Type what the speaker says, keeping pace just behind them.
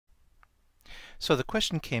So the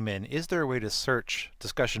question came in, is there a way to search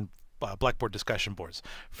Blackboard discussion boards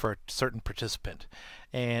for a certain participant?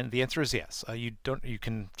 And the answer is yes. You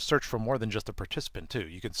can search for more than just a participant too.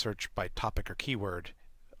 You can search by topic or keyword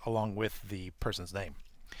along with the person's name.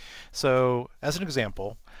 So as an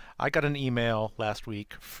example, I got an email last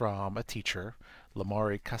week from a teacher,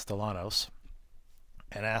 Lamari Castellanos,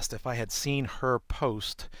 and asked if I had seen her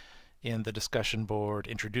post in the discussion board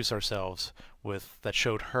Introduce Ourselves that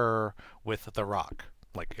showed her with The Rock,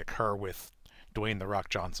 like her with Dwayne The Rock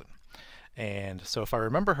Johnson. And so if I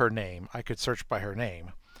remember her name, I could search by her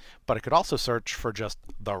name, but I could also search for just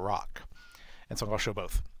The Rock. And so I'll show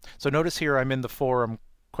both. So notice here I'm in the forum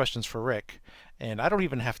Questions for Rick, and I don't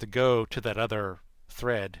even have to go to that other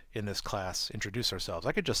thread in this class, Introduce Ourselves.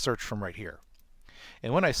 I could just search from right here.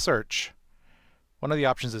 And when I search, one of the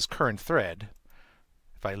options is Current Thread.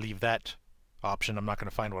 If I leave that option, I'm not going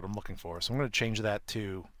to find what I'm looking for. So I'm going to change that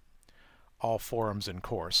to All Forums in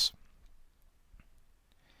Course.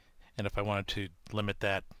 And if I wanted to limit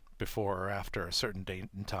that before or after a certain date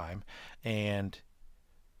and time. And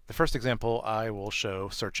the first example, I will show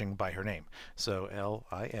searching by her name. So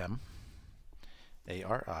Limari,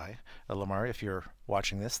 Lamari, if you're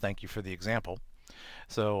watching this, thank you for the example.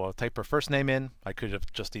 So I'll type her first name in. I could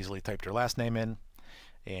have just easily typed her last name in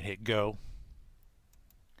and hit go.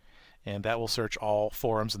 And that will search all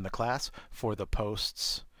forums in the class for the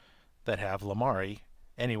posts that have Lamari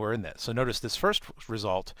anywhere in that. So notice this first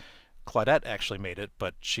result, Claudette actually made it,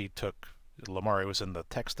 but Lamari was in the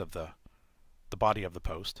text of the body of the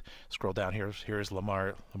post. Scroll down here, here's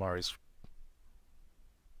Lamari's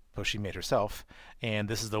post she made herself, and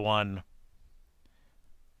this is the one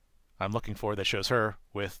I'm looking for that shows her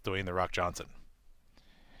with Dwayne The Rock Johnson.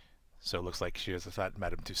 So it looks like she is at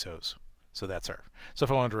Madame Tussauds. So that's her. So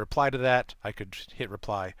if I wanted to reply to that, I could hit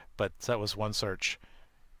reply, but that was one search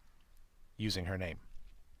using her name.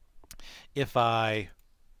 If I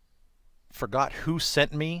forgot who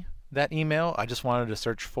sent me that email, I just wanted to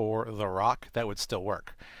search for The Rock, that would still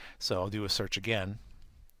work. So I'll do a search again.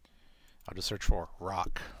 I'll just search for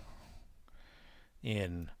Rock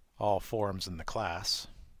in all forums in the class.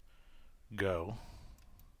 Go.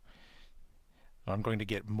 I'm going to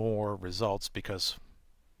get more results because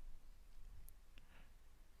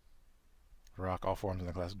Rock, all forums in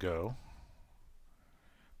the class, go.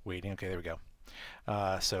 Waiting, okay, there we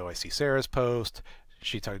go. So I see Sarah's post.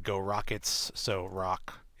 She typed go Rockets, so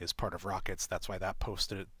Rock is part of Rockets. That's why that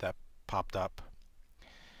popped up.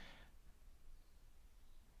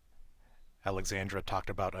 Alexandra talked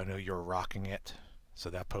about I know you're rocking it,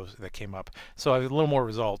 so that came up. So I have a little more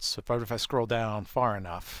results. If I scroll down far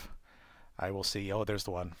enough, I will see, oh, there's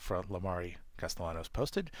the one from Lamari Castellanos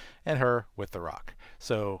posted, and her with The Rock.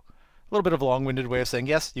 So a little bit of a long-winded way of saying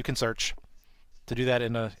yes, you can search. To do that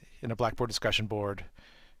in a Blackboard discussion board,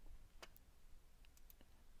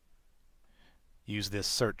 use this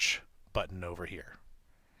search button over here.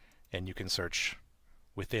 And you can search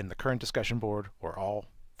within the current discussion board or all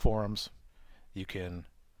forums. You can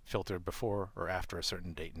filter before or after a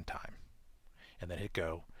certain date and time. And then hit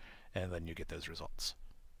go, and then you get those results.